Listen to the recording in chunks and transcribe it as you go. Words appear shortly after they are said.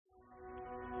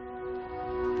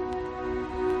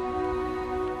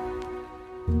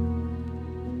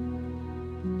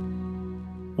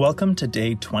Welcome to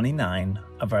day 29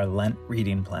 of our Lent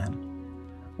reading plan.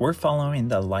 We're following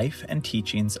the life and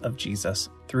teachings of Jesus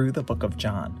through the book of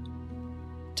John.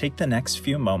 Take the next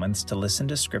few moments to listen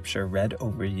to scripture read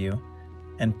over you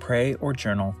and pray or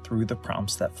journal through the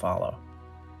prompts that follow.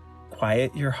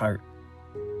 Quiet your heart.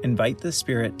 Invite the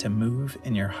Spirit to move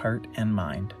in your heart and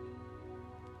mind.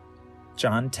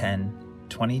 John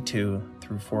 10:22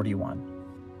 through 41.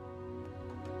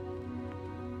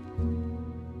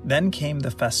 Then came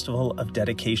the festival of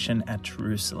dedication at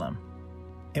Jerusalem.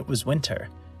 It was winter,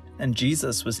 and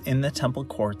Jesus was in the temple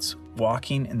courts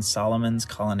walking in Solomon's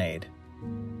colonnade.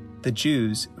 The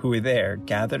Jews who were there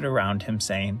gathered around him,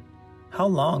 saying, "How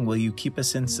long will you keep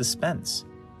us in suspense?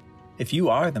 If you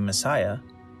are the Messiah,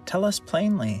 tell us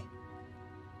plainly."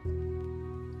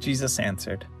 Jesus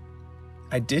answered,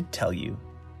 "I did tell you,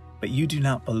 but you do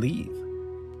not believe.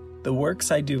 The works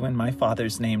I do in my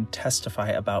Father's name testify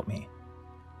about me.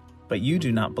 But you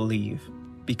do not believe,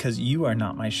 because you are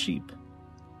not my sheep.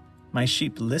 My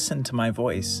sheep listen to my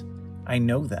voice. I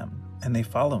know them, and they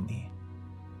follow me.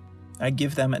 I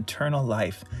give them eternal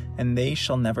life, and they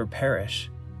shall never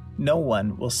perish. No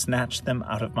one will snatch them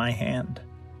out of my hand.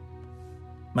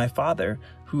 My Father,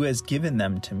 who has given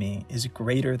them to me, is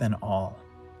greater than all.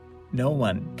 No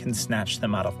one can snatch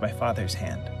them out of my Father's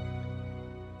hand.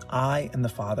 I and the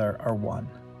Father are one."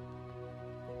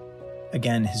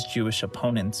 Again, his Jewish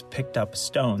opponents picked up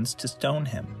stones to stone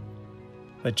him.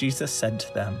 But Jesus said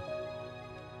to them,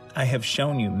 "I have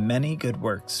shown you many good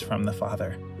works from the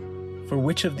Father. For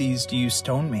which of these do you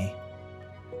stone me?"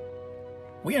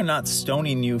 "We are not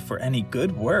stoning you for any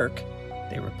good work,"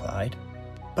 they replied,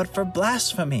 "but for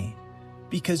blasphemy,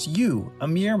 because you, a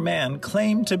mere man,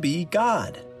 claim to be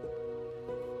God."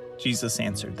 Jesus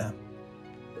answered them,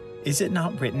 "Is it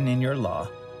not written in your law,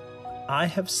 'I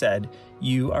have said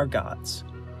you are gods'?"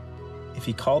 If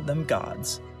he called them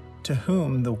gods, to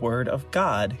whom the word of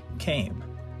God came,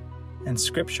 and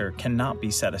scripture cannot be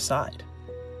set aside.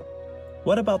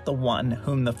 What about the one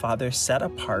whom the Father set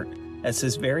apart as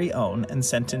his very own and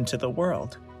sent into the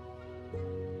world?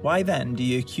 Why then do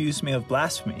you accuse me of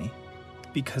blasphemy,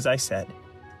 because I said,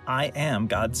 'I am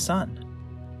God's Son'?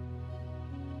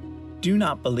 Do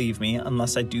not believe me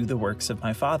unless I do the works of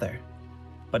my Father.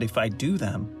 But if I do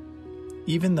them,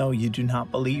 even though you do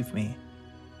not believe me,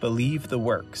 believe the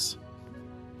works,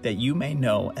 that you may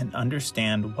know and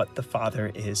understand what the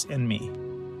Father is in me.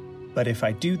 But if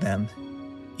I do them,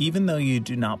 even though you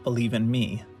do not believe in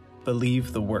me,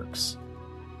 believe the works,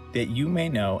 that you may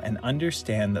know and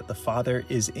understand that the Father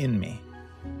is in me,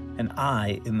 and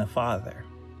I in the Father."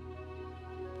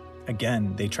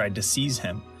 Again, they tried to seize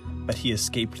him, but he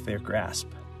escaped their grasp.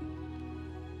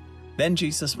 Then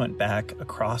Jesus went back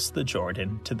across the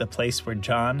Jordan to the place where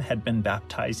John had been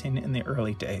baptizing in the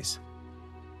early days.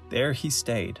 There he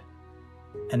stayed,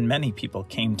 and many people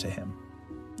came to him.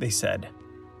 They said,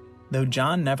 "Though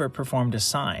John never performed a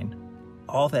sign,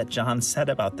 all that John said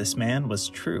about this man was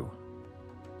true."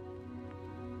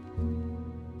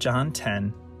 John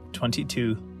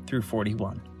 10:22 through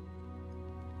 41.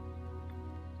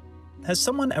 Has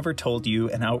someone ever told you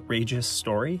an outrageous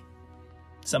story?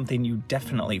 Something you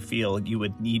definitely feel you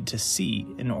would need to see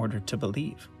in order to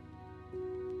believe?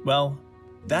 Well,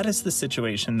 that is the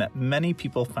situation that many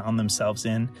people found themselves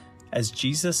in as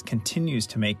Jesus continues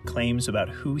to make claims about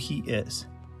who he is.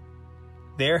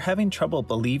 They are having trouble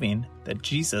believing that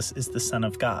Jesus is the Son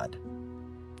of God.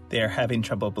 They are having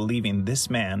trouble believing this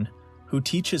man who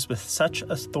teaches with such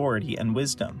authority and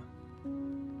wisdom.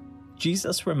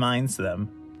 Jesus reminds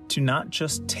them to not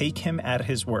just take him at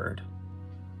his word.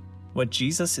 What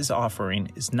Jesus is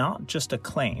offering is not just a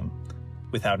claim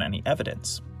without any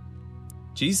evidence.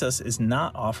 Jesus is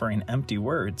not offering empty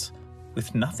words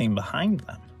with nothing behind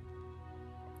them.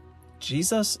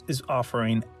 Jesus is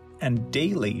offering and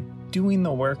daily doing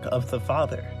the work of the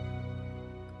Father.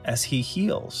 As he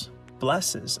heals,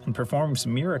 blesses, and performs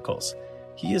miracles,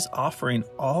 he is offering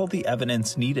all the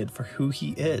evidence needed for who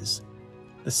he is,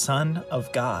 the Son of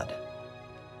God.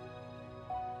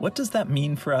 What does that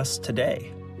mean for us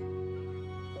today?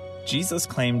 Jesus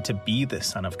claimed to be the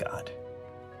Son of God.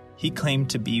 He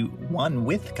claimed to be one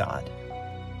with God.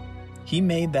 He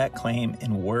made that claim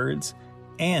in words,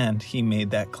 and he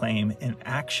made that claim in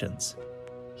actions.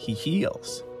 He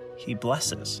heals, he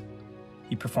blesses,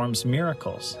 he performs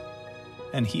miracles,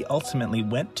 and he ultimately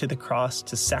went to the cross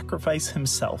to sacrifice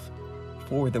himself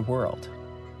for the world.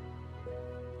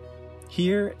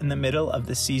 Here in the middle of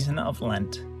the season of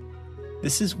Lent,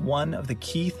 this is one of the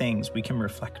key things we can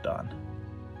reflect on.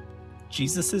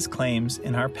 Jesus' claims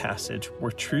in our passage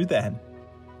were true then,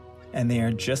 and they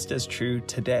are just as true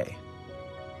today.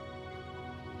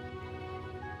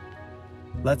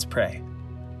 Let's pray.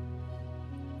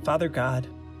 Father God,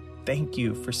 thank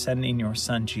you for sending your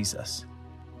Son, Jesus.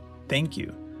 Thank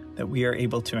you that we are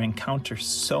able to encounter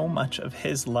so much of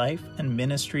his life and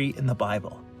ministry in the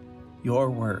Bible, your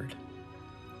word.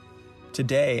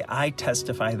 Today, I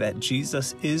testify that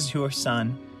Jesus is your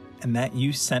Son and that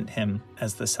you sent him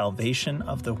as the salvation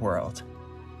of the world.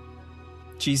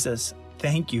 Jesus,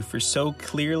 thank you for so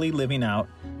clearly living out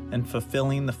and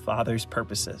fulfilling the Father's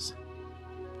purposes.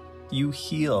 You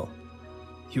heal,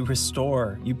 you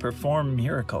restore, you perform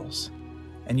miracles,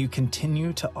 and you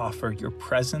continue to offer your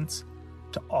presence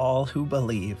to all who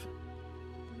believe.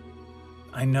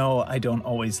 I know I don't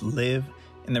always live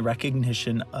in the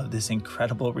recognition of this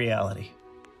incredible reality.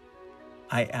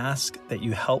 I ask that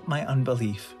you help my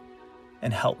unbelief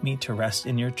and help me to rest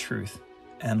in your truth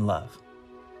and love.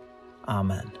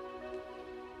 Amen.